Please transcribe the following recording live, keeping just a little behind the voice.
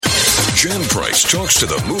Jan Price talks to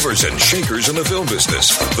the movers and shakers in the film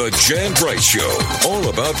business. The Jan Price Show, all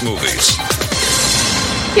about movies.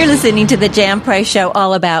 You're listening to the Jan Price Show,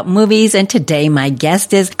 all about movies, and today my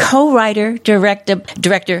guest is co-writer,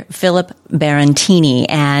 director Phillip Barantini,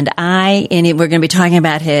 and we're going to be talking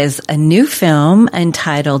about his new film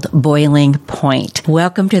entitled Boiling Point.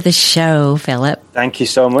 Welcome to the show, Phillip. Thank you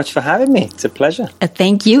so much for having me. It's a pleasure.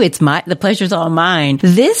 Thank you. The pleasure's all mine.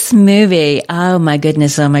 This movie, oh my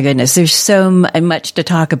goodness. There's so much to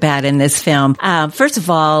talk about in this film. First of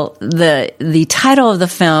all, the title of the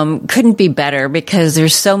film couldn't be better because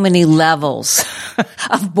there's so many levels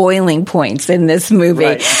of boiling points in this movie.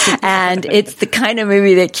 Right. And it's the kind of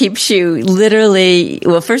movie that keeps you literally,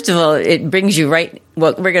 well, first of all, it brings you right.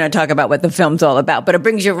 Well, we're going to talk about what the film's all about, but it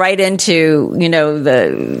brings you right into,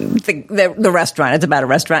 the restaurant. It's about a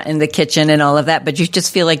restaurant and the kitchen and all of that, but you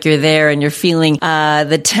just feel like you're there and you're feeling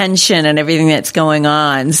the tension and everything that's going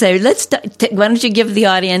on. So why don't you give the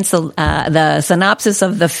audience the synopsis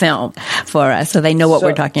of the film for us so they know what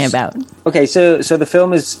we're talking about? Okay, so the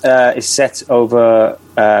film is set over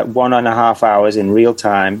 1.5 hours in real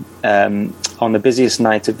time on the busiest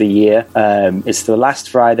night of the year. It's the last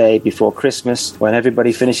Friday before Christmas when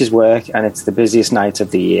everybody finishes work, and it's the busiest night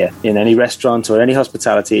of the year in any restaurant or any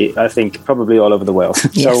hospitality, I think probably all over the world.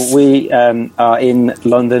 Yes. So we are in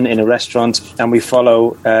London in a restaurant, and we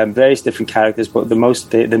follow various different characters, but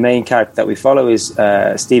the main character that we follow is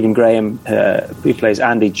Stephen Graham, who plays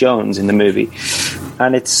Andy Jones in the movie.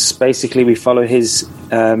 And it's basically we follow his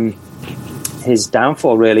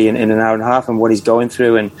downfall really in an hour and a half and what he's going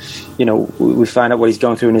through, and we find out what he's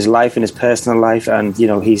going through in his life, in his personal life, and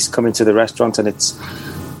he's coming to the restaurant and it's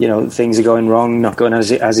things are going wrong, not going as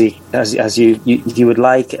you would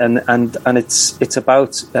like, and it's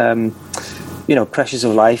about pressures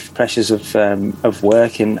of life, pressures of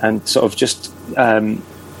work, and sort of just I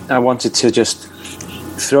wanted to just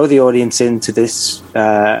throw the audience into this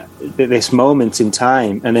moment in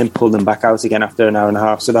time and then pull them back out again after an hour and a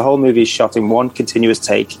half. So the whole movie is shot in one continuous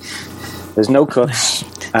take. There's no cuts,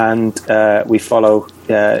 and we follow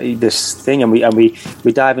this thing, and we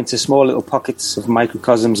dive into small little pockets of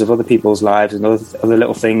microcosms of other people's lives and other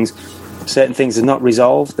little things. Certain things are not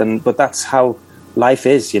resolved, but that's how life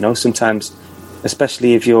is. Sometimes,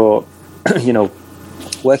 especially if you're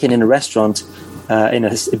working in a restaurant in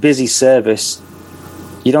a busy service,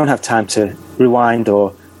 you don't have time to rewind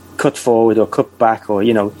or cut forward or cut back or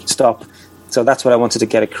stop. So that's what I wanted to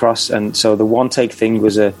get across. And so the one take thing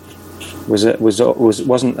wasn't.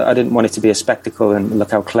 I didn't want it to be a spectacle and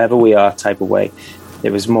look how clever we are type of way.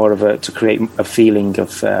 It was more of to create a feeling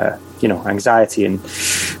of anxiety and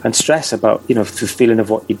stress about the feeling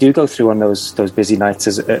of what you do go through on those busy nights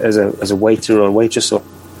as a waiter or a waitress or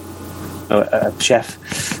a chef.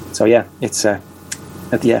 So yeah, it's.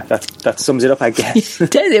 That sums it up, I guess.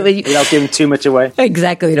 Without giving too much away.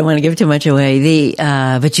 Exactly, you don't want to give too much away.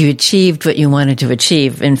 But you achieved what you wanted to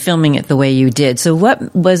achieve in filming it the way you did. So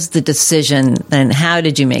what was the decision, and how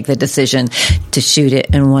did you make the decision to shoot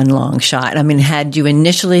it in one long shot? I mean, had you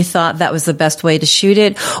initially thought that was the best way to shoot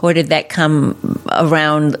it, or did that come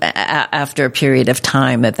around after a period of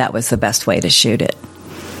time that was the best way to shoot it?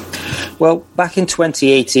 Well, back in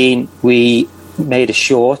 2018, we made a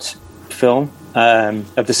short film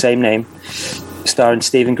of the same name, starring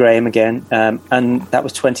Stephen Graham again, and that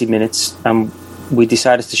was 20 minutes. We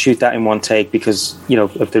decided to shoot that in one take because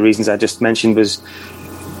of the reasons I just mentioned. Was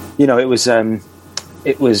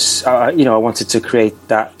I wanted to create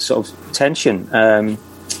that sort of tension, but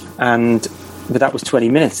that was 20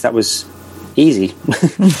 minutes. That was easy.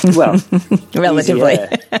 Well, relatively.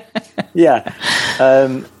 Easy, yeah.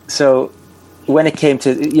 So when it came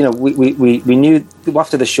to, we knew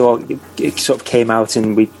after the short, it sort of came out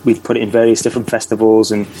and we put it in various different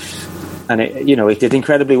festivals and it, it did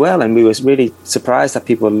incredibly well, and we was really surprised that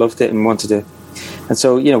people loved it and wanted to. And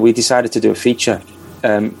so, we decided to do a feature.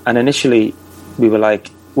 And initially we were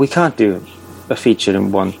like, we can't do a feature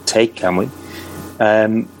in one take, can we?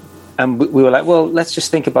 And we were like, well, let's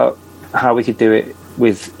just think about how we could do it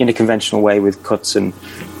in a conventional way with cuts and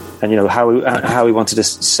how we wanted to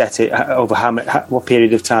set it over what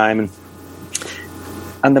period of time,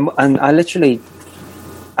 and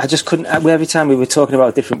I just couldn't. Every time we were talking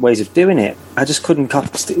about different ways of doing it, I just couldn't.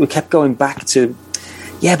 We kept going back to,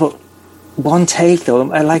 but one take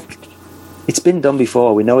though. It's been done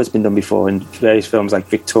before. We know it's been done before in various films like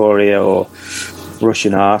Victoria or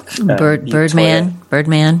Russian Ark, Birdman.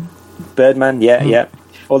 Yeah.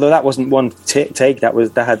 Although that wasn't one take. That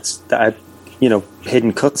had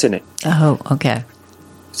hidden cuts in it. Oh, okay.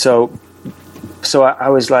 So I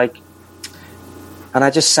was like, and I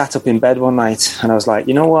just sat up in bed one night and I was like,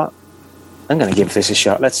 you know what? I'm going to give this a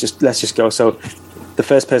shot. Let's just go. So the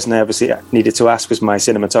first person I obviously needed to ask was my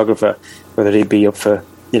cinematographer, whether he'd be up for,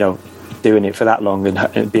 doing it for that long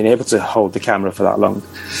and being able to hold the camera for that long.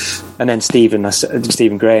 And then Stephen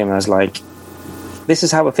Graham, I was like, this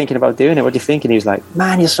is how we're thinking about doing it. What do you think? And he was like,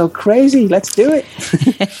 man, you're so crazy. Let's do it.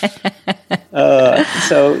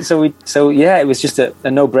 It was just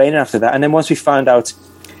a no-brainer after that. And then once we found out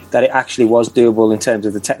that it actually was doable in terms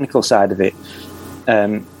of the technical side of it,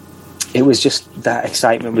 it was just, that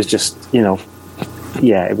excitement was just,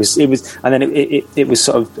 it was, and then it was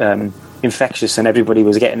sort of infectious, and everybody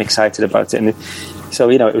was getting excited about it. And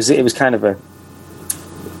so, it was kind of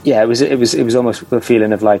it was almost a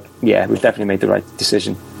feeling of like, yeah, we've definitely made the right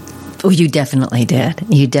decision. Oh, you definitely did.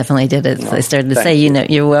 You definitely did it. I started to say,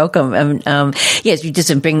 you're welcome. Yes,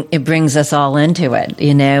 it brings us all into it.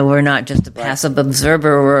 We're not just a passive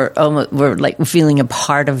observer. We're like feeling a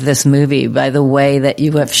part of this movie by the way that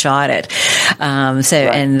you have shot it.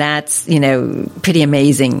 And that's, pretty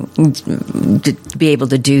amazing to be able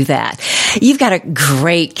to do that. You've got a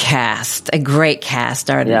great cast.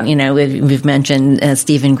 We've mentioned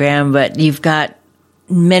Stephen Graham, but you've got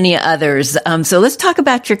many others. So let's talk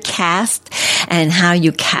about your cast and how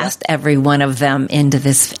you cast every one of them in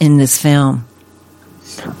this film.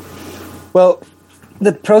 Well,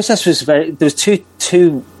 the process was there was two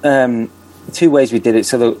ways we did it.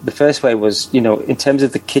 So the first way was, in terms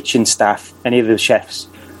of the kitchen staff, any of the chefs,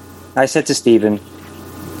 I said to Stephen,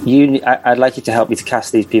 I'd like you to help me to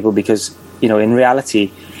cast these people because, in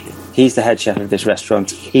reality, he's the head chef of this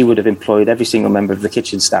restaurant. He would have employed every single member of the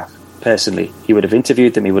kitchen staff. Personally, he would have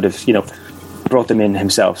interviewed them. He would have, brought them in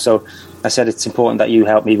himself. So I said it's important that you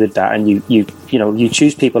help me with that, and you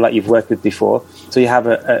choose people that you've worked with before, so you have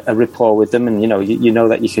a rapport with them, and you know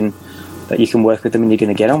that you can work with them, and you're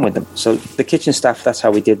going to get on with them. So the kitchen staff, that's how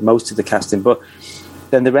we did most of the casting. But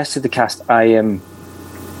then the rest of the cast, I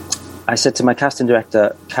said to my casting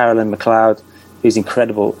director, Carolyn McLeod, who's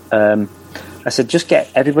incredible. I said, just get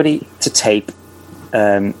everybody to tape.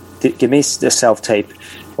 Give me a self-tape.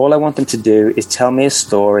 All I want them to do is tell me a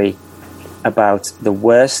story about the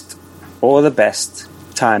worst or the best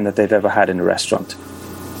time that they've ever had in a restaurant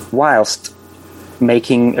whilst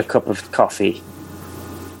making a cup of coffee.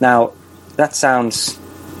 Now, that sounds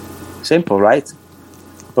simple, right?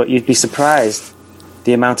 But you'd be surprised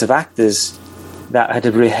the amount of actors that had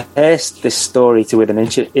rehearsed this story to within an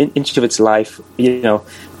inch of its life,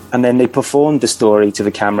 and then they performed the story to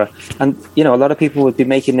the camera. And, a lot of people would be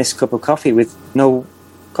making this cup of coffee with no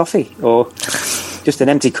coffee or just an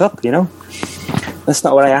empty cup. That's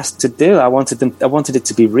not what I asked to do. I wanted it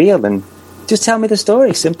to be real and just tell me the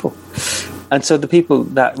story, simple. And so the people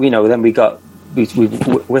that then we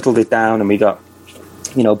whittled it down, and we got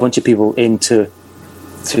a bunch of people in to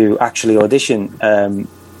actually audition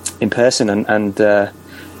in person, and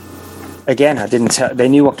again, I didn't tell. They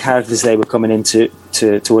knew what characters they were coming in to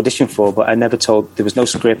audition for, but I never told. There was no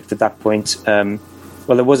script at that point.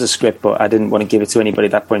 Well, there was a script, but I didn't want to give it to anybody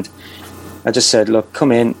at that point. I just said, look,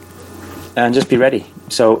 come in and just be ready.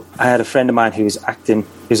 So I had a friend of mine who's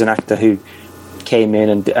an actor who came in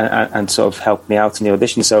and sort of helped me out in the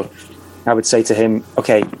audition. So I would say to him,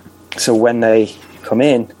 okay, so when they come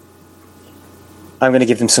in, I'm going to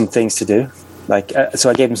give them some things to do. So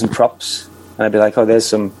I gave them some props, and I'd be like, oh, there's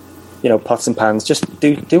some, pots and pans, just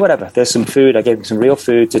do whatever. There's some food. I gave them some real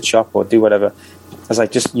food to chop or do whatever. I was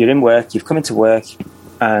like, you're in work, you've come into work,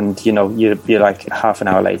 and, you're like half an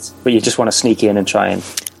hour late, but you just want to sneak in and try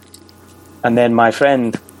and then my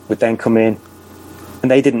friend would then come in, and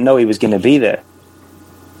they didn't know he was going to be there.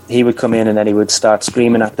 He would come in, and then he would start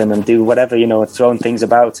screaming at them and do whatever, throwing things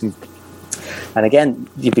about. And again,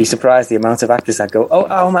 you'd be surprised the amount of actors that go, oh,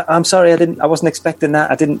 I'm sorry, I wasn't expecting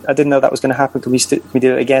that. I didn't know that was going to happen. Can we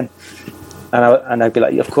do it again? And I'd be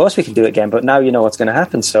like, of course we can do it again, but now you know what's going to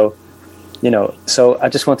happen. So, so I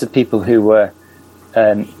just wanted people who were,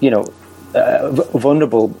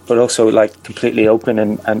 vulnerable, but also like completely open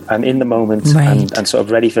and in the moment, right, and sort of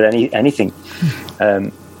ready for anything.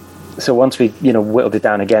 So once we, whittled it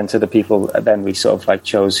down again to the people, then we sort of like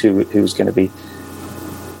chose who was going to be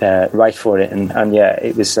right for it, and yeah,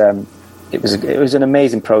 it was an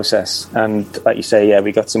amazing process, and like you say, yeah,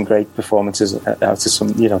 we got some great performances out of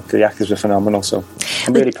some, the actors were phenomenal, so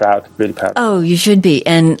I'm really proud. Oh, you should be.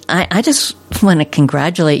 And I just want to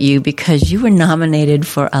congratulate you because you were nominated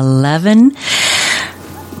for 11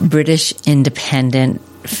 British Independent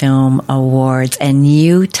Film Awards, and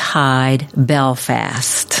you tied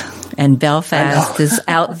Belfast. And Belfast is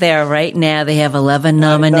out there right now. They have 11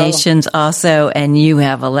 nominations also, and you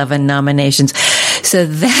have 11 nominations. So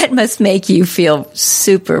that must make you feel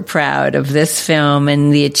super proud of this film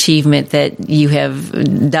and the achievement that you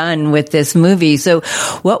have done with this movie. So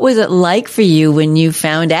what was it like for you when you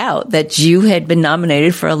found out that you had been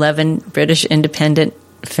nominated for 11 British Independent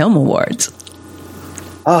Film Awards?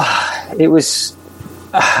 It was,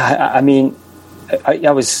 I mean,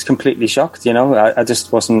 I was completely shocked, I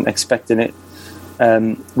just wasn't expecting it.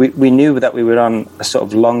 We knew that we were on a sort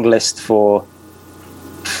of long list for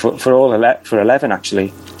 11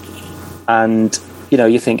 actually, and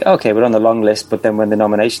you think, okay, we're on the long list, but then when the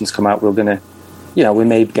nominations come out, we're gonna, we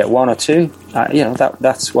may get one or two.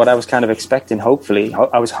 That's what I was kind of expecting. Hopefully,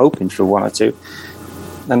 I was hoping for one or two,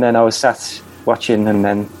 and then I was sat watching, and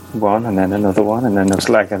then one, and then another one, and then there was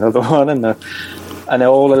like another one, and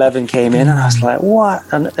all 11 came in, and I was like, what?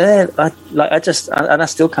 And I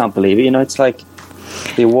still can't believe it. It's like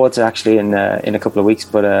the awards are actually in a couple of weeks,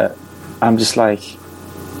 but I'm just like,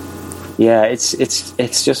 yeah,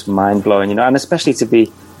 it's just mind blowing, and especially to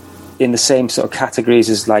be in the same sort of categories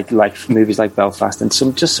as like movies like Belfast, and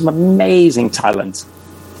some amazing talent,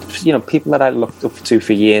 people that I looked up to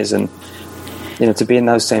for years, and to be in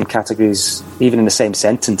those same categories, even in the same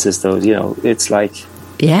sentence as those, it's like,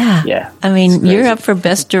 yeah. I mean, you're up for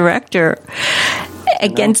Best Director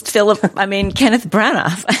against Phillip. Kenneth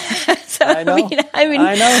Branagh. So, I know.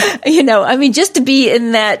 I know. Just to be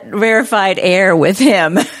in that rarefied air with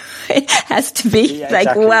him. It has to be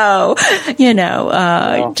exactly. Whoa,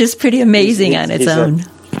 just pretty amazing on its own.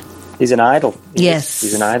 He's an idol. Yes.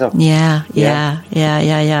 He's an idol. Yeah. So,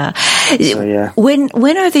 yeah.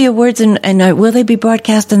 When are the awards and will they be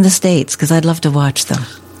broadcast in the States? Because I'd love to watch them.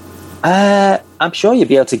 I'm sure you'll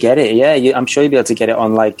be able to get it. Yeah, I'm sure you'll be able to get it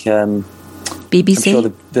on like BBC.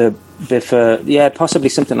 I'm sure possibly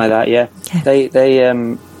something like that. Yeah, okay. They're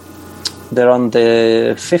on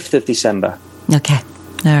the 5th of December. Okay.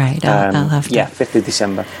 All right, I'll have to. Yeah, 5th of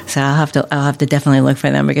December. So I'll have to definitely look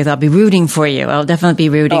for them because I'll be rooting for you. I'll definitely be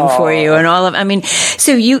rooting for you and all of.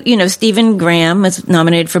 So Stephen Graham was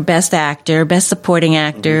nominated for Best Actor, Best Supporting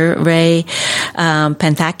Actor. Mm-hmm. Ray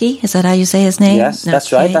Panthaki, is that how you say his name? Yes,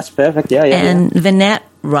 that's right. That's perfect. Yeah. And Vinette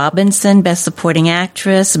Robinson, Best Supporting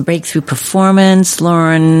Actress, Breakthrough Performance.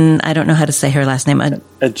 Lauren, I don't know how to say her last name.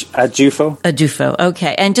 Adufo.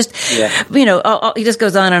 Okay. And just, it just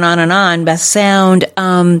goes on and on and on. Best Sound.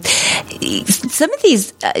 Some of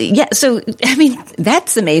these, so,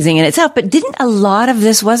 that's amazing in itself. But didn't a lot of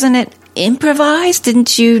this, wasn't it improvised?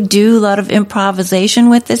 Didn't you do a lot of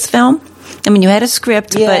improvisation with this film? You had a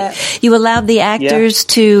script, but you allowed the actors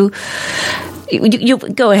to... You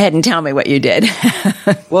go ahead and tell me what you did.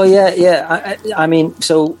 Well,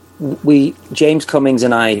 so James Cummings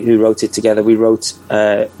and I, who wrote it together, we wrote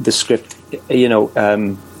the script.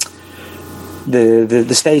 The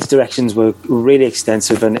stage directions were really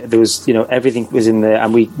extensive, and there was, everything was in there.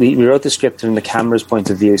 And we wrote the script from the camera's point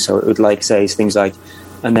of view, so it would say things like,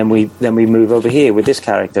 and then we move over here with this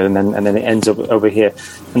character, and then it ends up over here.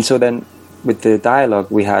 And so then with the dialogue,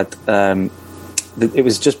 we had. It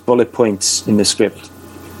was just bullet points in the script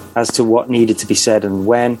as to what needed to be said and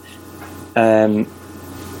when,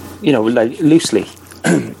 loosely,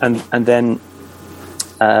 and then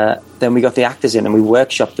we got the actors in and we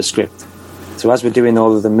workshopped the script. So as we're doing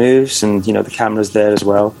all of the moves and the camera's there as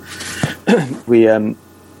well, we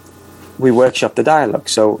workshopped the dialogue.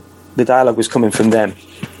 So the dialogue was coming from them,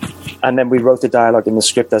 and then we wrote the dialogue in the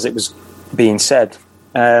script as it was being said.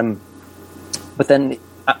 But then,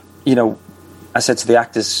 I said to the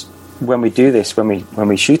actors, when we do this, when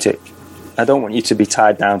we shoot it, I don't want you to be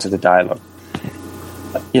tied down to the dialogue.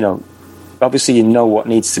 Obviously what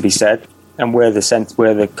needs to be said and where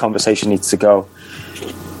the conversation needs to go.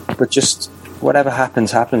 But just whatever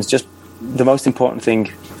happens. Just the most important thing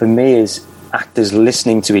for me is actors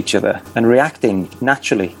listening to each other and reacting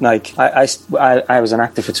naturally. Like I was an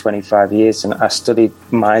actor for 25 years, and I studied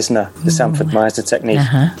Meisner, the Sanford Meisner technique,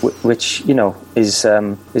 which is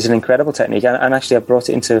an incredible technique. And actually, I brought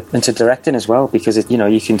it into directing as well, because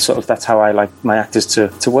you can that's how I like my actors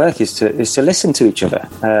to work is to listen to each other.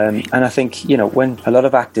 And I think when a lot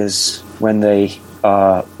of actors when they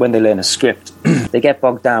learn a script, they get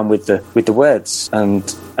bogged down with the words, and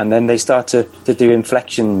then they start to do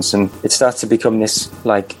inflections, and it starts to become this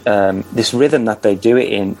this rhythm that they do it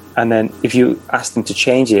in. And then if you ask them to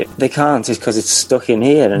change it, they can't, because it's stuck in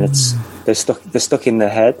here, and they're stuck in their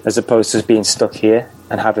head as opposed to being stuck here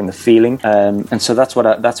and having the feeling. And so that's what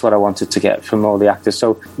I wanted to get from all the actors.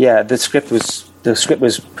 So yeah, the script was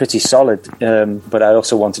pretty solid, but I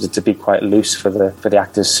also wanted it to be quite loose for the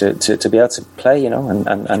actors to be able to play,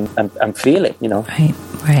 and feel it, Right.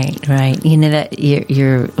 Right. You know that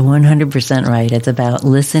you're 100% right. It's about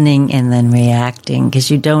listening and then reacting,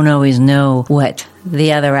 because you don't always know what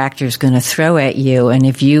the other actor's going to throw at you, and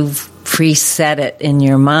if you've preset it in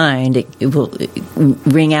your mind, it will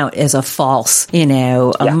ring out as a false,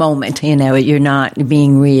 moment. You're not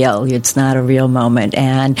being real. It's not a real moment,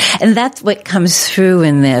 and that's what comes through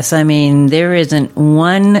in this. I mean, there isn't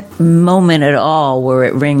one moment at all where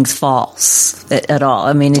it rings false at all.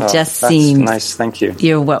 I mean, it just seems nice. Thank you.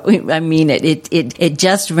 You're what I mean. It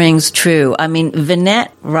just rings true. I mean,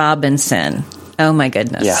 Vanette Robinson. Oh my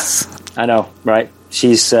goodness. Yeah, I know, right?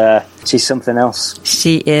 She's something else.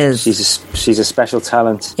 She is. She's a special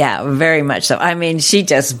talent. Yeah, very much so. I mean, she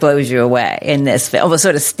just blows you away in this film. Well,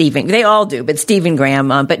 sort of Stephen. They all do, but Stephen Graham.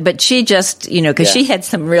 But she just, because she had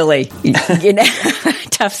some really,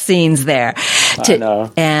 tough scenes there. I know.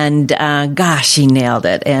 And gosh, she nailed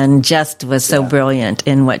it, and just was so brilliant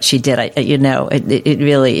in what she did. It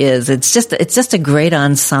really is. It's just a great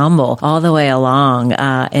ensemble all the way along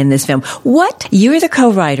in this film. You're the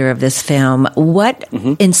co-writer of this film. What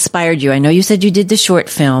inspired you? I know you said you did the short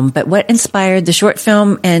film, but what inspired the short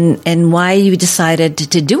film, and why you decided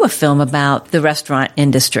to do a film about the restaurant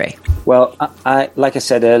industry? Well, I like I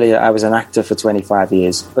said earlier, I was an actor for 25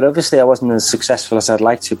 years, but obviously I wasn't as successful as I'd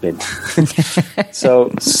like to have been. So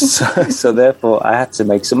therefore I had to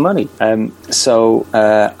make some money. So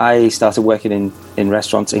I started working in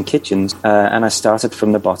restaurants, in kitchens, and I started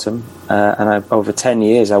from the bottom. And over 10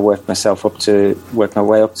 years, I worked my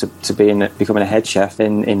way up to becoming a head chef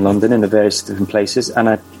in London in the various different places. And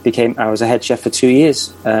I was a head chef for 2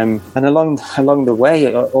 years. And along the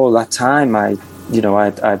way, all that time,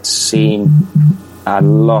 I'd seen a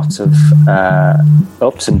lot of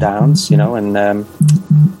ups and downs, and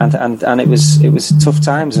it was tough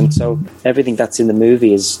times, and so everything that's in the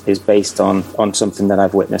movie is based on something that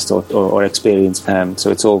I've witnessed or experienced.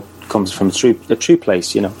 So it's all comes from a true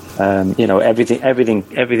place, everything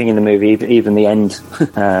in the movie, even the end,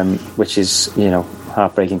 which is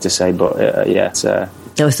heartbreaking to say, but it's.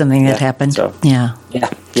 There was something that happened. So, Yeah.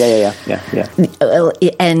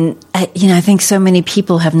 And I think so many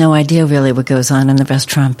people have no idea really what goes on in the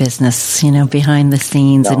restaurant business, behind the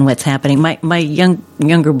scenes and what's happening. My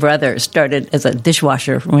younger brother started as a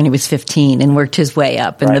dishwasher when he was 15 and worked his way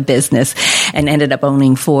up in the business and ended up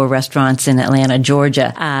owning 4 restaurants in Atlanta,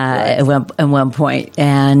 Georgia, at one point.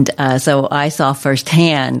 And so I saw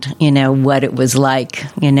firsthand, what it was like,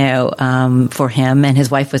 for him. And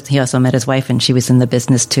his wife he also met his wife, and she was in the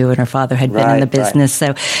business too, and her father had been in the business.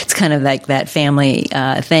 So it's kind of like that family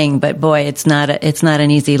thing. But boy, it's not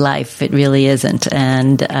an easy life. It really isn't.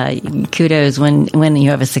 And kudos when you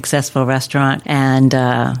have a successful restaurant and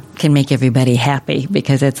can make everybody happy,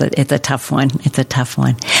 because it's a tough one. It's a tough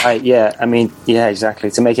one.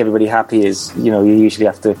 Exactly. To make everybody happy is, you usually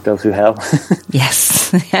have to go through hell. Yes.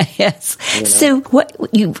 Yes. So what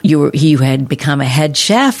you had become a head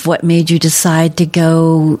chef. What made you decide to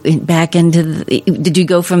go back into did you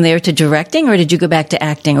go from there to directing, or did you go back to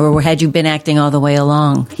acting, or had you been acting all the way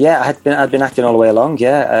along? Yeah, I'd been acting all the way along.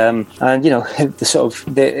 Yeah. And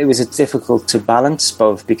it was difficult to balance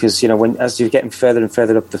both, because, as you're getting further and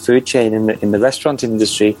further up the food chain in the restaurant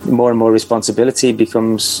industry, more and more responsibility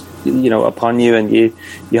becomes, upon you, and you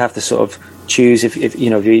have to sort of choose if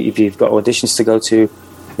you've got auditions to go to.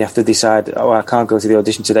 You have to decide, I can't go to the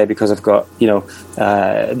audition today because I've got,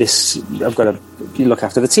 I've got to look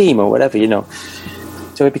after the team or whatever,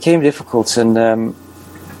 So it became difficult, and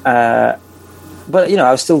but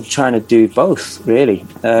I was still trying to do both, really.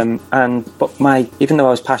 Even though I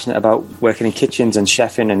was passionate about working in kitchens and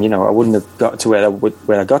chefing, and I wouldn't have got to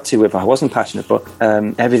where I got to if I wasn't passionate. But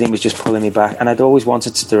everything was just pulling me back, and I'd always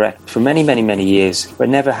wanted to direct for many, many, many years, but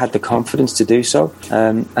never had the confidence to do so.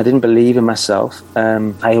 I didn't believe in myself.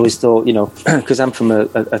 I always thought, because I'm from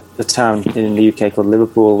a town in the UK called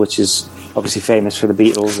Liverpool, which is obviously famous for the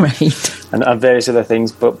Beatles, right, and various other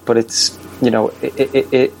things. But it's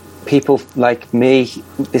people like me,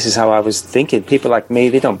 this is how I was thinking. People like me,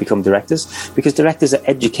 they don't become directors, because directors are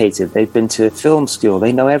educated. They've been to film school.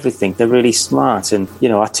 They know everything. They're really smart and,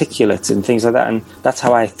 articulate and things like that. And that's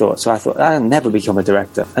how I thought. So I thought, I'll never become a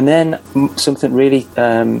director. And then something really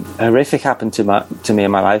horrific happened to me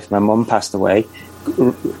in my life. My mum passed away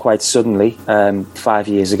quite suddenly 5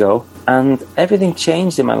 years ago. And everything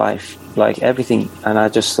changed in my life, like everything. And I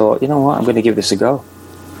just thought, you know what, I'm going to give this a go.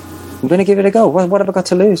 I'm going to give it a go. What have I got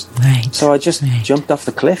to lose? Right. So I just jumped off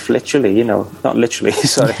the cliff, literally, not literally,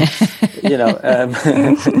 sorry.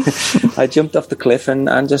 I jumped off the cliff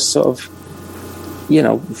and just sort of,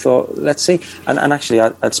 thought, let's see. And actually,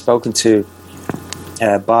 I'd spoken to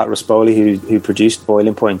Bart Rispoli, who produced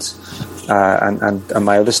Boiling Point, and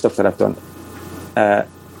my other stuff that I've done.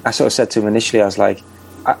 I sort of said to him initially, I was like,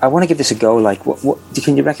 I want to give this a go. Like, what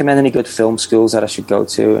can you recommend any good film schools that I should go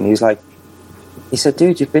to? And he said,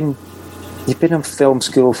 dude, you've been on film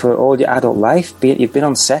school for all your adult life. You've been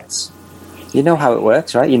on sets. You know how it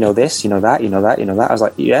works, right? You know this, you know that, you know that, you know that. I was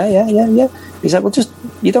like, yeah. He's like, well,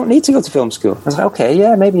 you don't need to go to film school. I was like, okay,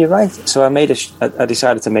 yeah, maybe you're right. So I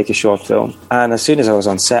decided to make a short film. And as soon as I was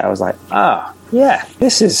on set, I was like, yeah,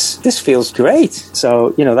 this feels great.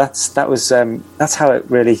 So, that's how it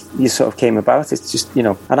really, you sort of came about. It's just,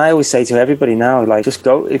 and I always say to everybody now, like, just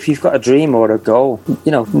go. If you've got a dream or a goal,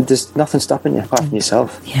 there's nothing stopping you apart from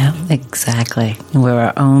yourself. Yeah, exactly. We're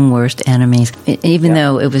our own worst enemies. Even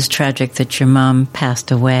though it was tragic that your mom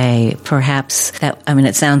passed away, perhaps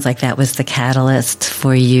it sounds like that was the catalyst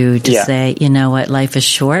for you to say, you know what, life is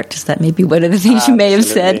short. Is that maybe one of the things you may have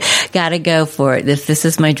said? Gotta go for it. This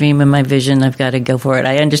is my dream and my vision. I've got to go for it.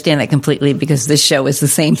 I understand that completely because this show is the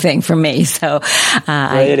same thing for me. So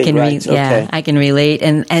I can relate,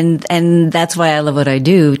 and that's why I love what I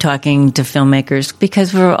do, talking to filmmakers,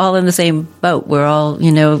 because we're all in the same boat. We're all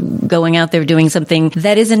going out there doing something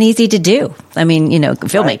that isn't easy to do. I mean,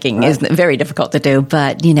 filmmaking is very difficult to do,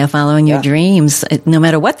 but following your dreams, no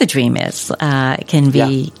matter what the dream is, can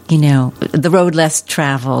be the road less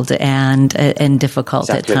traveled and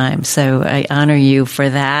difficult at times. So I honor you for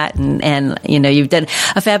that, and you've done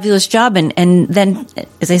a fabulous job. And then,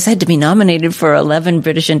 as I said, to be nominated for 11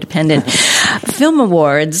 British Independent Film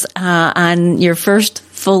Awards on your first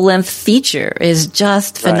full-length feature is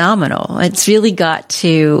just phenomenal. It's really got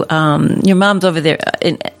to, your mom's over there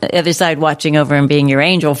on the other side watching over and being your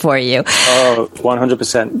angel for you. Oh,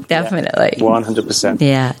 100%. Definitely. 100%.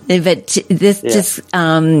 Yeah. But this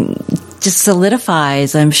just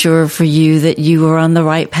solidifies, I'm sure, for you that you were on the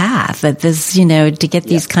right path, that this, to get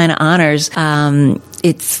these kind of honors,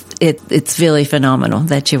 it's really phenomenal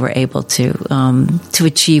that you were able to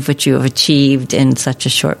achieve what you have achieved in such a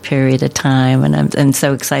short period of time. And I'm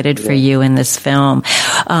so excited for you in this film.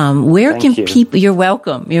 Where can people, you're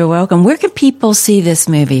welcome. Where can people see this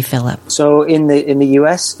movie, Philip? So in the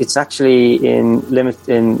US, it's actually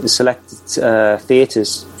in selected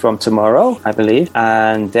theaters from tomorrow, I believe.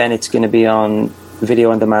 And then it's going to be on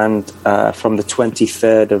video on demand from the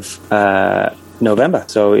 23rd of November.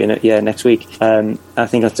 So next week. I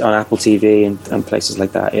think it's on Apple TV and places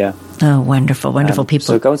like that. Yeah. Oh, wonderful people.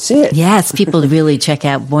 So go and see it. Yes, people really check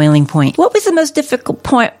out Boiling Point. What was the most difficult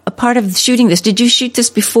part of shooting this? Did you shoot this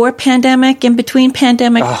before pandemic, in between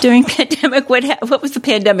pandemic, during pandemic? What was the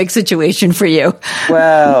pandemic situation for you?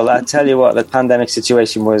 Well, I tell you what, the pandemic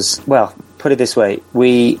situation was, well, put it this way.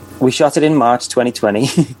 We shot it in March 2020.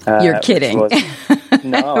 You're kidding.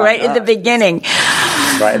 No, right at the beginning.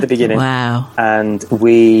 Right at the beginning. Wow. And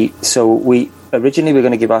we originally we were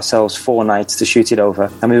going to give ourselves 4 nights to shoot it over,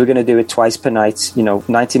 and we were going to do it twice per night,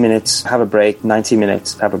 90 minutes, have a break, 90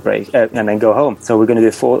 minutes, have a break, and then go home. So we're going to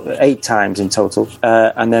do 8 times in total.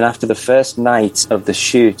 And then after the first night of the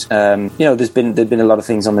shoot, there's been a lot of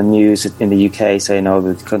things on the news in the UK saying,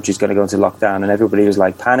 the country's going to go into lockdown, and everybody was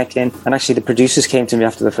like panicking. And actually the producers came to me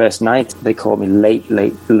after the first night. They called me late in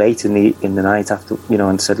the night after,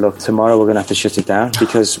 and said, look, tomorrow we're going to have to shut it down,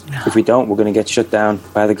 because if we don't, we're going to get shut down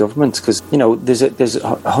by the government, because, there's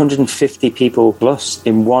 150 people plus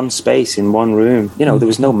in one space, in one room. There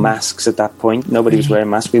was no masks at that point. Nobody was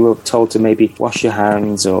wearing masks. We were told to maybe wash your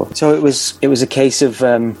hands, so it was a case of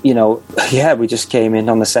we just came in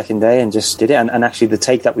on the second day and just did it. And actually the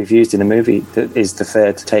take that we've used in the movie is the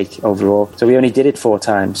 3rd take overall. So we only did it 4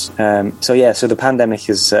 times. So the pandemic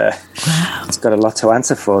is it's got a lot to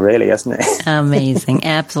answer for, really, hasn't it? Amazing,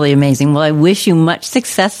 absolutely amazing. Well, I wish you much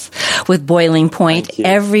success with Boiling Point.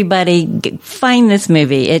 Everybody, find this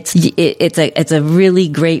movie. It's a really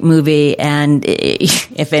great movie, and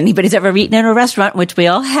if anybody's ever eaten in a restaurant, which we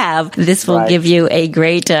all have, this will give you a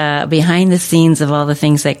great behind the scenes of all the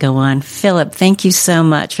things that go on. Philip, thank you so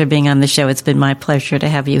much for being on the show. It's been my pleasure to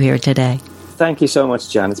have you here today. Thank you so much,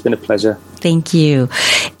 Jan. It's been a pleasure. Thank you.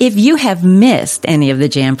 If you have missed any of the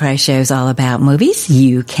Jan Price shows all about movies,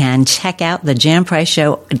 you can check out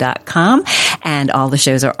thejanpriceshow.com, and all the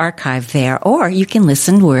shows are archived there, or you can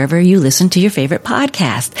listen wherever you listen to your favorite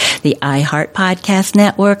podcast. The iHeart Podcast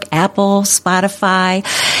Network, Apple, Spotify,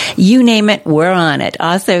 you name it, we're on it.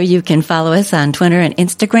 Also, you can follow us on Twitter and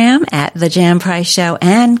Instagram at The Jan Price Show,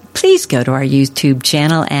 and please go to our YouTube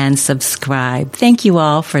channel and subscribe. Thank you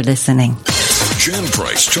all for listening. Jan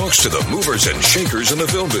Price talks to the movers and shakers in the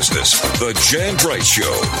film business. The Jan Price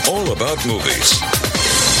Show, all about movies.